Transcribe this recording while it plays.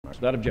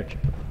Without objection.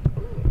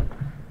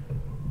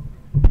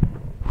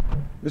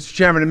 Mr.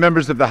 Chairman and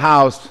members of the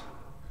House,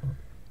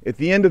 at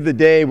the end of the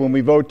day, when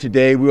we vote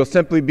today, we will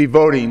simply be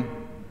voting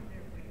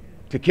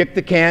to kick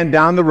the can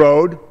down the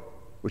road,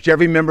 which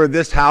every member of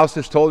this House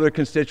has told their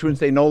constituents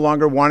they no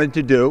longer wanted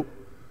to do.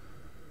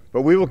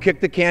 But we will kick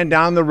the can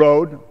down the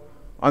road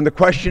on the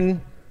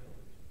question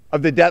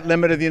of the debt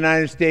limit of the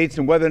United States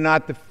and whether or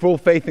not the full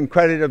faith and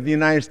credit of the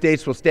United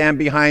States will stand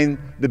behind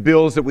the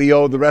bills that we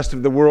owe the rest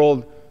of the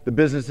world, the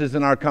businesses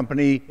in our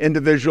company,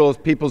 individuals,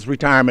 people's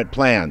retirement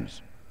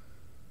plans.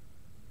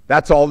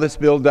 That's all this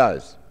bill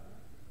does.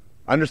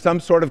 Under some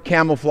sort of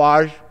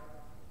camouflage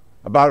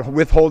about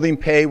withholding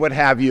pay, what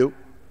have you,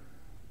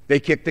 they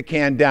kick the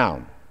can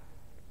down.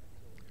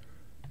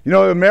 You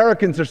know,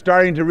 Americans are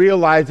starting to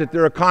realize that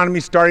their economy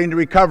is starting to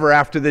recover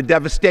after the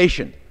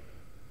devastation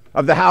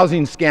of the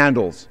housing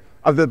scandals,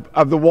 of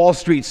the Wall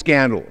Street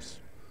scandals.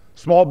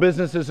 Small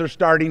businesses are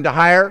starting to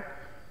hire.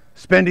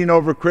 Spending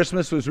over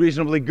Christmas was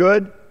reasonably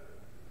good.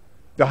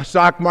 The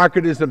stock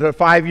market is at a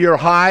 5-year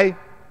high.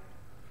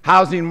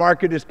 Housing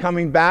market is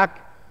coming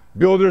back.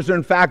 Builders are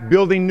in fact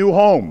building new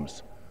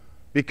homes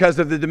because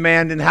of the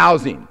demand in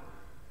housing.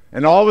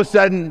 And all of a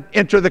sudden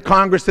enter the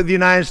Congress of the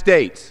United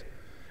States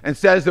and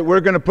says that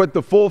we're going to put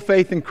the full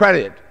faith and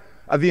credit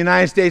of the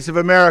United States of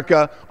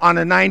America on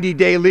a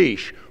 90-day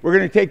leash. We're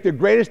going to take the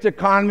greatest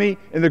economy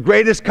in the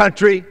greatest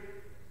country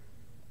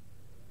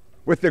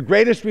with the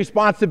greatest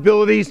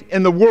responsibilities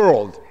in the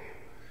world,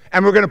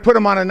 and we're going to put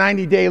them on a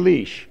 90-day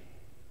leash.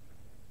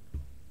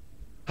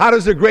 How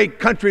does a great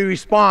country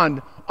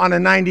respond on a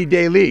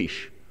 90-day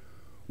leash?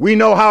 We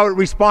know how it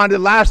responded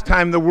last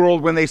time the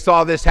world when they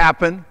saw this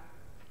happen.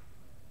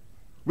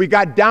 We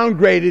got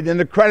downgraded in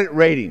the credit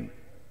rating.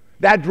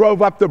 That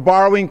drove up the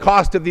borrowing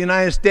cost of the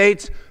United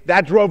States.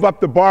 That drove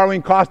up the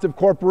borrowing cost of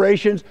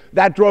corporations.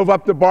 That drove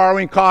up the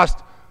borrowing cost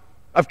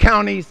of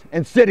counties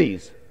and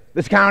cities,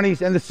 the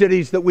counties and the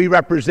cities that we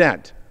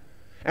represent.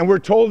 And we're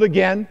told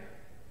again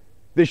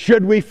that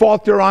should we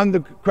falter on the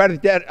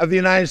credit debt of the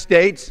United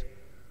States,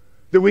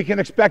 that we can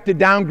expect a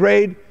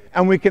downgrade,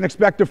 and we can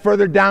expect a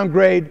further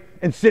downgrade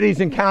in cities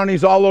and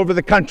counties all over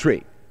the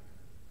country.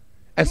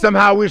 And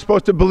somehow we're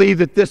supposed to believe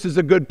that this is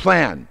a good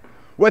plan.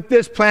 What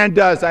this plan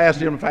does, I asked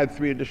the gentleman if I had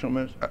 3 additional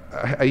minutes.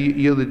 I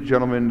yield the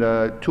gentleman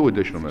 2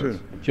 additional minutes.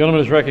 The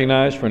gentleman is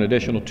recognized for an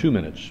additional 2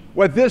 minutes.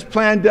 What this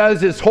plan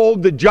does is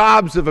hold the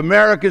jobs of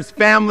America's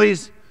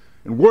families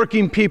and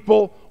working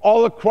people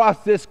all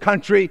across this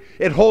country.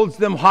 It holds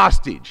them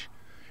hostage.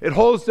 It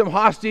holds them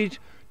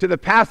hostage to the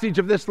passage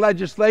of this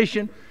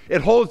legislation.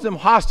 It holds them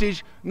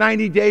hostage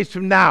 90 days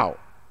from now.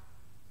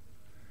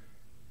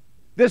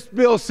 This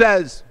bill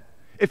says,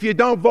 if you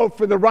don't vote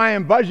for the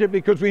Ryan budget,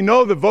 because we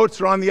know the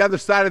votes are on the other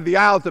side of the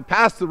aisle to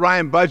pass the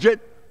Ryan budget,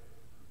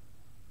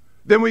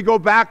 then we go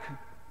back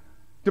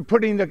to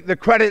putting the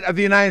credit of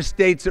the United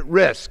States at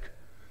risk.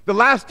 The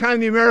last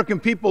time the American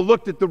people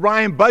looked at the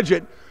Ryan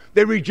budget,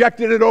 they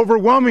rejected it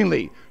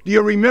overwhelmingly. Do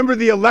you remember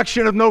the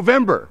election of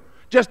November?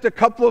 Just a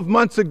couple of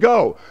months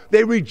ago,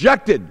 they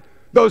rejected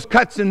those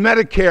cuts in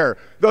Medicare,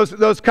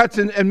 those cuts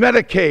in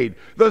Medicaid,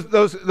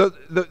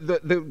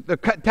 the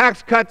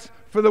tax cuts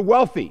for the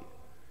wealthy.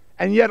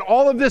 And yet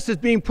all of this is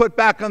being put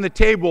back on the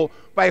table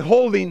by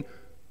holding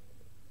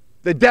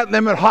the debt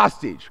limit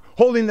hostage,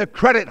 holding the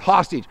credit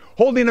hostage,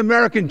 holding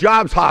American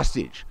jobs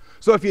hostage.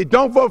 So if you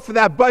don't vote for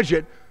that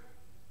budget,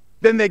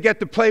 then they get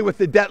to play with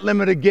the debt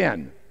limit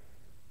again.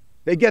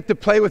 They get to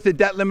play with the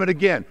debt limit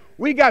again.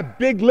 We got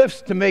big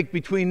lifts to make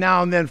between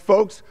now and then,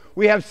 folks.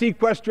 We have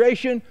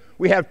sequestration,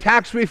 we have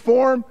tax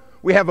reform,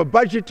 we have a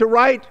budget to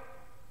write.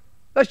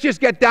 Let's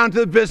just get down to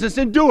the business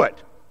and do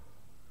it.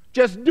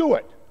 Just do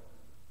it.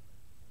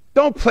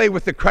 Don't play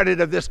with the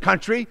credit of this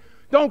country.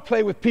 Don't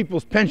play with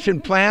people's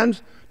pension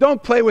plans.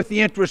 Don't play with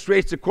the interest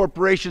rates that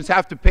corporations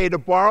have to pay to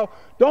borrow.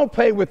 Don't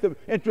play with the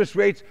interest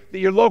rates that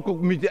your local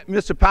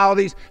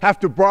municipalities have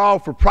to borrow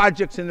for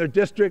projects in their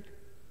district.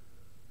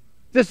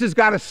 This has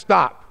got to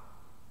stop.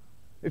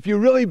 If you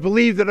really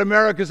believe that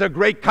America is a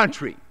great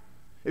country,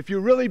 if you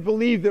really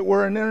believe that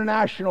we're an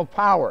international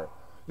power,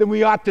 then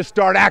we ought to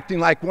start acting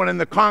like one, and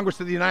the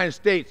Congress of the United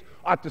States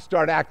ought to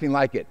start acting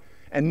like it.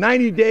 And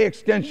 90-day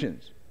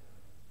extensions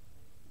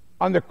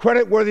on the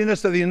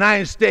creditworthiness of the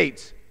United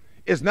States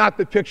is not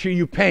the picture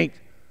you paint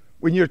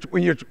when you're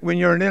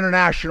an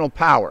international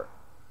power.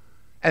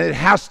 And it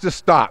has to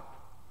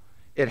stop.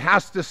 It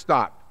has to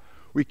stop.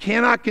 We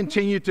cannot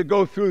continue to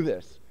go through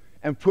this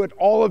and put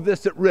all of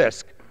this at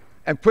risk,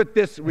 and put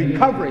this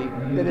recovery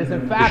that is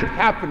in fact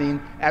happening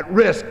at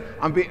risk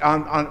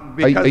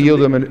because I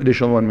yield them an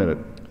additional 1 minute.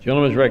 The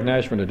gentleman is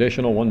recognized for an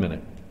additional 1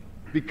 minute.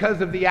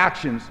 Because of the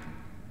actions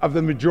of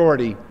the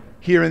majority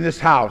here in this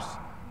House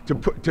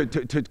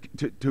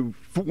to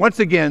once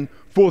again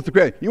fool with the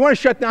credit. You want to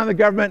shut down the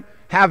government?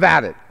 Have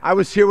at it. I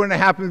was here when it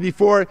happened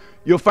before.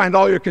 You'll find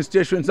all your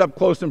constituents up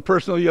close and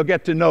personal. You'll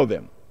get to know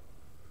them.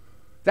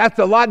 That's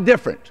a lot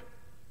different.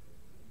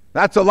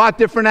 That's a lot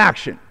different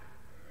action.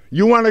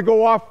 You want to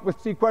go off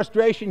with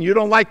sequestration? You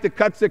don't like the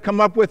cuts that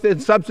come up with in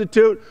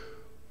substitute?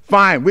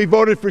 Fine, we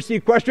voted for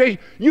sequestration.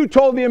 You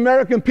told the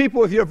American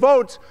people with your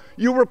votes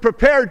you were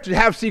prepared to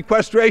have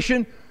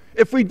sequestration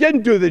if we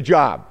didn't do the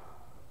job.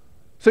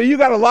 So you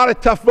got a lot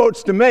of tough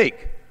votes to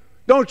make.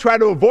 Don't try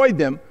to avoid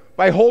them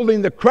by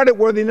holding the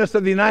creditworthiness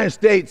of the United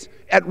States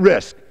at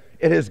risk.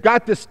 It has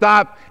got to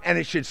stop, and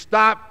it should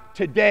stop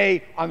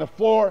today on the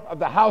floor of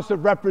the House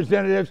of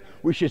Representatives.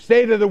 We should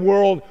say to the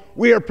world,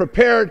 we are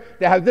prepared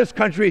to have this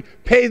country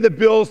pay the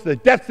bills, the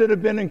debts that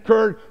have been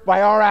incurred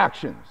by our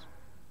actions.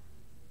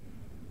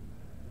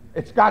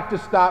 It's got to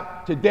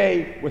stop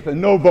today with a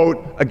no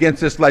vote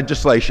against this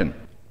legislation.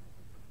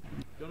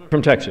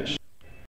 From Texas.